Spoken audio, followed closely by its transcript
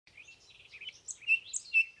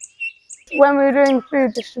when we were doing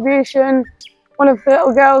food distribution, one of the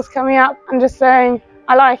little girls coming up and just saying,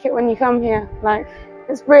 "I like it when you come here. Like,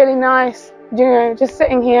 it's really nice, you know, just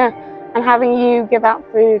sitting here and having you give out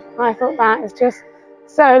food." And I thought that is just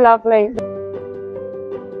so lovely.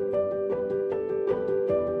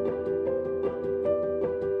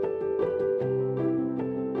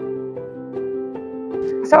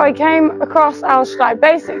 So I came across Al Shaddai.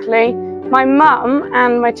 Basically, my mum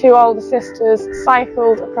and my two older sisters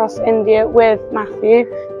cycled across India with Matthew,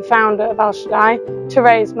 the founder of Al Shaddai, to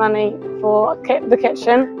raise money for the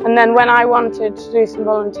kitchen. And then when I wanted to do some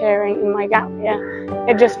volunteering in my gap year,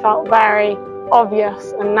 it just felt very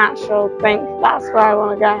obvious and natural to think that's where I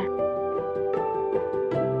want to go.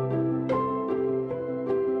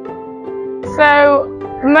 So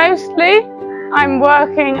mostly I'm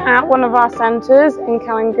working at one of our centres in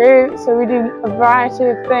Kalangu, so we do a variety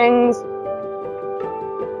of things.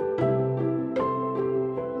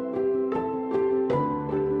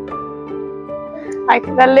 Like,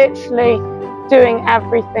 they're literally doing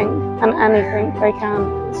everything and anything they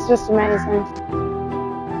can. It's just amazing.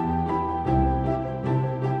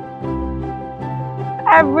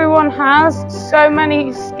 Everyone has so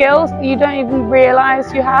many skills that you don't even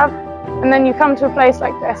realise you have. And then you come to a place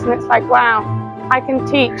like this and it's like, wow, I can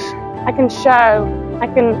teach, I can show, I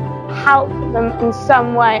can help them in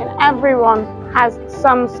some way. And everyone has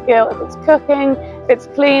some skill. If it's cooking, if it's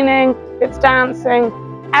cleaning, if it's dancing,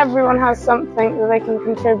 everyone has something that they can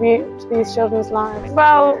contribute to these children's lives.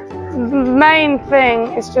 Well, the main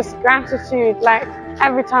thing is just gratitude. Like,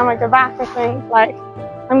 every time I go back, I think, like,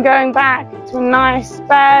 I'm going back to a nice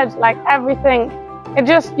bed, like everything.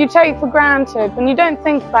 You take for granted when you don't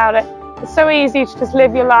think about it. It's so easy to just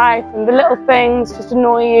live your life and the little things just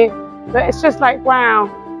annoy you. But it's just like, wow,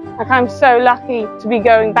 like, I'm so lucky to be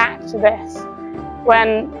going back to this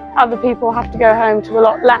when other people have to go home to a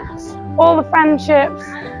lot less. All the friendships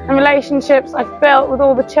and relationships I've built with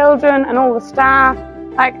all the children and all the staff,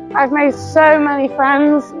 like, I've made so many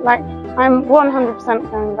friends. Like, I'm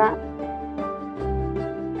 100% going back.